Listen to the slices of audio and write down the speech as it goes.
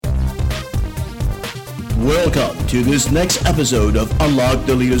Welcome to this next episode of Unlock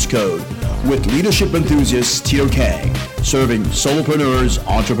the Leader's Code with leadership enthusiast Tito Kang, serving solopreneurs,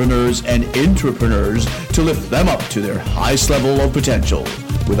 entrepreneurs, and intrapreneurs to lift them up to their highest level of potential.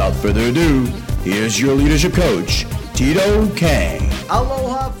 Without further ado, here's your leadership coach, Tito Kang.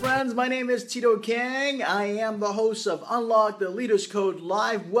 Aloha friends, my name is Tito Kang. I am the host of Unlock the Leader's Code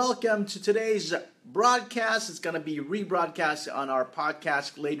Live. Welcome to today's broadcast. It's going to be rebroadcast on our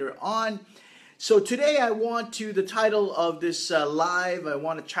podcast later on. So today the title of this live, I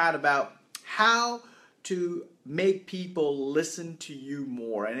want to chat about how to make people listen to you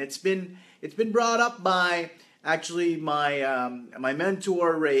more. And it's been brought up by actually my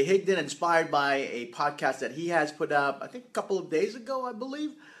mentor, Ray Higdon, inspired by a podcast that he has put up, I think a couple of days ago, I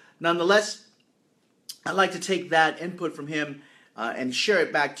believe. Nonetheless, I'd like to take that input from him and share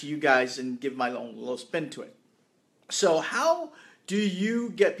it back to you guys and give my own little spin to it. So how do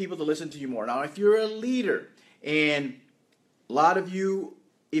you get people to listen to you more? Now, if you're a leader, and a lot of you,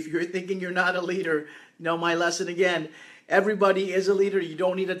 if you're thinking you're not a leader, you know my lesson again. Everybody is a leader. You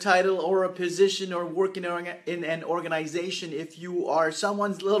don't need a title or a position or work in an organization. If you are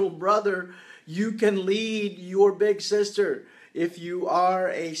someone's little brother, you can lead your big sister. If you are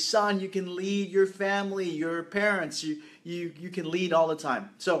a son, you can lead your family, your parents. You can lead all the time.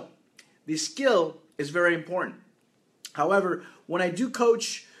 So the skill is very important. However, when I do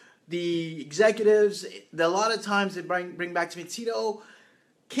coach the executives, a lot of times they bring back to me, Tito,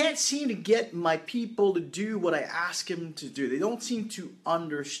 can't seem to get my people to do what I ask them to do. They don't seem to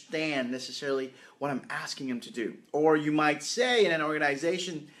understand necessarily what I'm asking them to do. Or you might say in an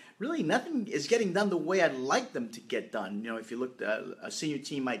organization, really nothing is getting done the way I'd like them to get done. You know, if you look, a senior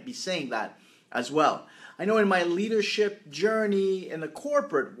team might be saying that as well. I know in my leadership journey in the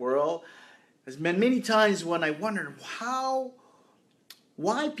corporate world, there's been many times when I wondered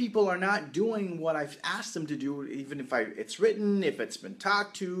why people are not doing what I've asked them to do, even if it's written, if it's been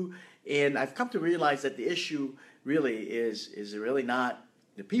talked to. And I've come to realize that the issue really is really not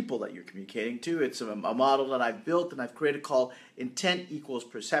the people that you're communicating to. It's a model that I've built and I've created called intent equals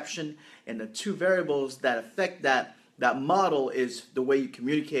perception. And the two variables that affect that model is the way you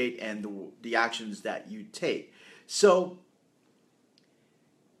communicate and the actions that you take. So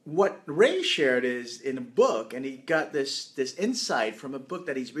what Ray shared is in a book, and he got this insight from a book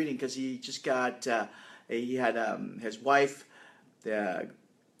that he's reading because he just got his wife,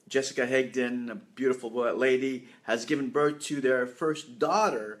 Jessica Higdon, a beautiful lady, has given birth to their first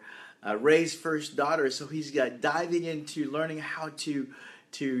daughter, Ray's first daughter. So he's diving into learning how to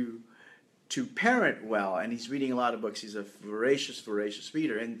parent well, and he's reading a lot of books. He's a voracious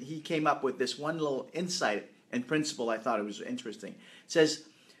reader, and he came up with this one little insight and principle. I thought it was interesting. It says,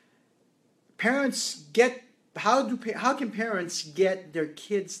 how can parents get their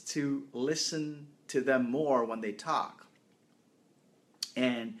kids to listen to them more when they talk?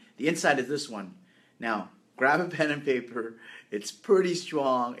 And the insight is this one. Now, grab a pen and paper. It's pretty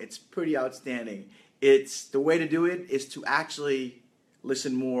strong. It's pretty outstanding. The way to do it is to actually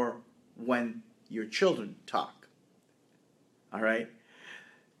listen more when your children talk. All right?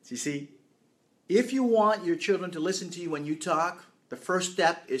 So you see, if you want your children to listen to you when you talk, the first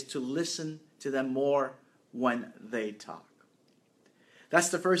step is to listen to them more when they talk. That's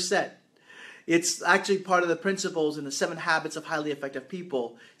the first set. It's actually part of the principles in the 7 Habits of Highly Effective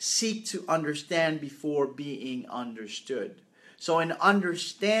People. Seek to understand before being understood. So an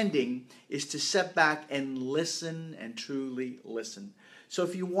understanding is to sit back and listen and truly listen. So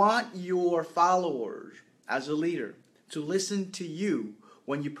if you want your followers as a leader to listen to you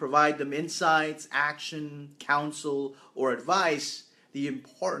when you provide them insights, action, counsel, or advice, the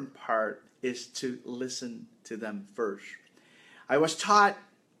important part is to listen to them first. I was taught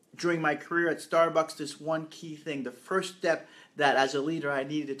during my career at Starbucks this one key thing. The first step that as a leader I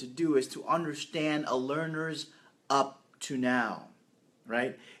needed to do is to understand a learner's up to now,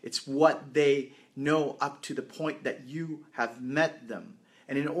 right? It's what they know up to the point that you have met them.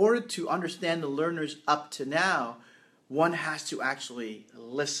 And in order to understand the learners up to now, one has to actually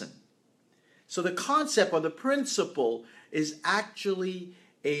listen. So the concept or the principle is actually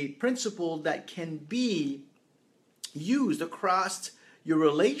a principle that can be used across your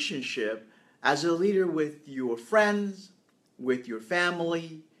relationship as a leader with your friends, with your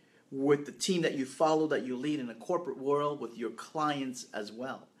family, with the team that you follow, that you lead in a corporate world, with your clients as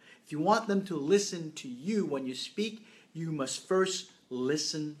well. If you want them to listen to you when you speak, you must first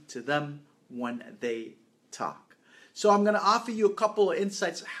listen to them when they talk. So I'm going to offer you a couple of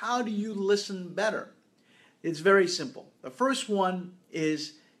insights. How do you listen better? It's very simple. The first one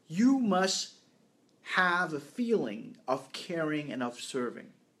is you must have a feeling of caring and of serving.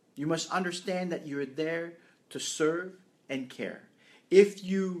 You must understand that you're there to serve and care. If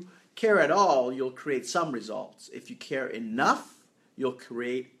you care at all, you'll create some results. If you care enough, you'll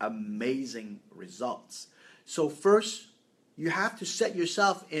create amazing results. So first, you have to set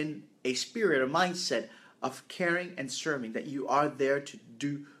yourself in a spirit, a mindset of caring and serving, that you are there to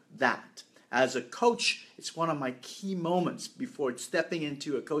do that. As a coach, it's one of my key moments before stepping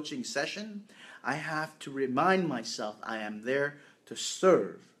into a coaching session. I have to remind myself I am there to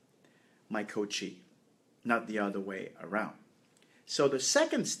serve my coachee, not the other way around. So the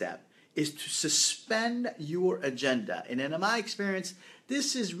second step is to suspend your agenda. And in my experience,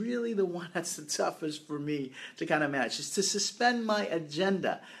 this is really the one that's the toughest for me to kind of manage, is to suspend my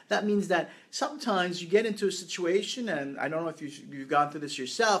agenda. That means that sometimes you get into a situation, and I don't know if you've gone through this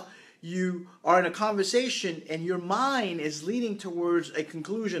yourself, you are in a conversation and your mind is leading towards a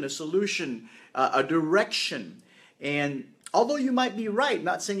conclusion, a solution, a direction. And although you might be right,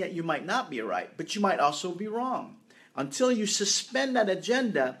 not saying that you might not be right, but you might also be wrong. Until you suspend that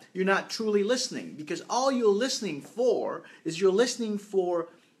agenda, you're not truly listening, because all you're listening for is you're listening for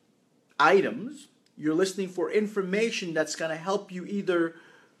items, you're listening for information that's going to help you either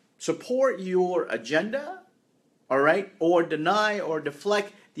support your agenda, all right, or deny or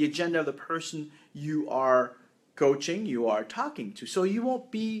deflect the agenda of the person you are coaching, you are talking to. So it won't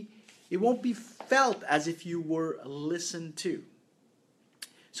be felt as if you were listened to.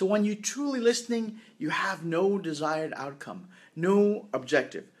 So when you're truly listening, you have no desired outcome, no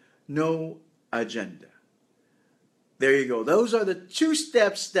objective, no agenda. There you go. Those are the 2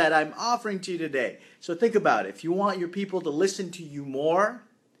 steps that I'm offering to you today. So think about it. If you want your people to listen to you more,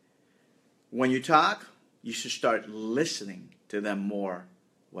 when you talk, you should start listening to them more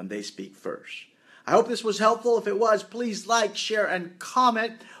when they speak first. I hope this was helpful. If it was, please like, share, and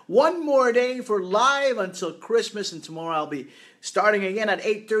comment. One more day for live until Christmas, and tomorrow I'll be starting again at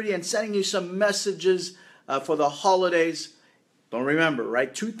 8:30 and sending you some messages for the holidays. Don't remember,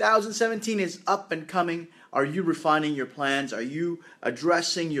 right? 2017 is up and coming. Are you refining your plans? Are you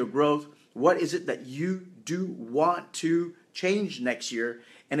addressing your growth? What is it that you do want to change next year?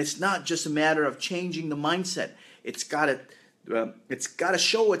 And it's not just a matter of changing the mindset. It's got to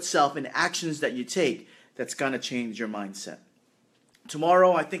show itself in actions that you take that's going to change your mindset.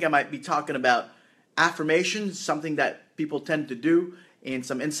 Tomorrow, I think I might be talking about affirmations, something that people tend to do, and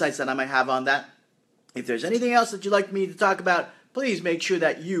some insights that I might have on that. If there's anything else that you'd like me to talk about, please make sure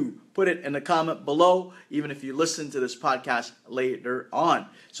that you put it in the comment below, even if you listen to this podcast later on.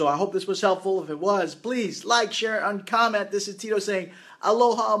 So I hope this was helpful. If it was, please like, share, and comment. This is Tito saying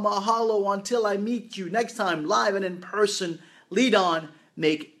aloha, mahalo, until I meet you next time, live and in person. Lead on,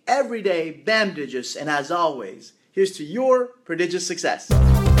 make every day bam-digious, and as always, here's to your prodigious success.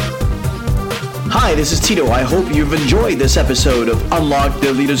 Hi, this is Tito. I hope you've enjoyed this episode of Unlock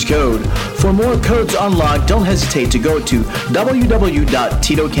the Leader's Code. For more codes unlocked, don't hesitate to go to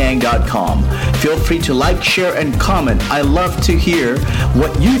www.titokang.com. Feel free to like, share, and comment. I love to hear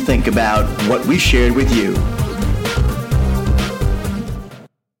what you think about what we shared with you.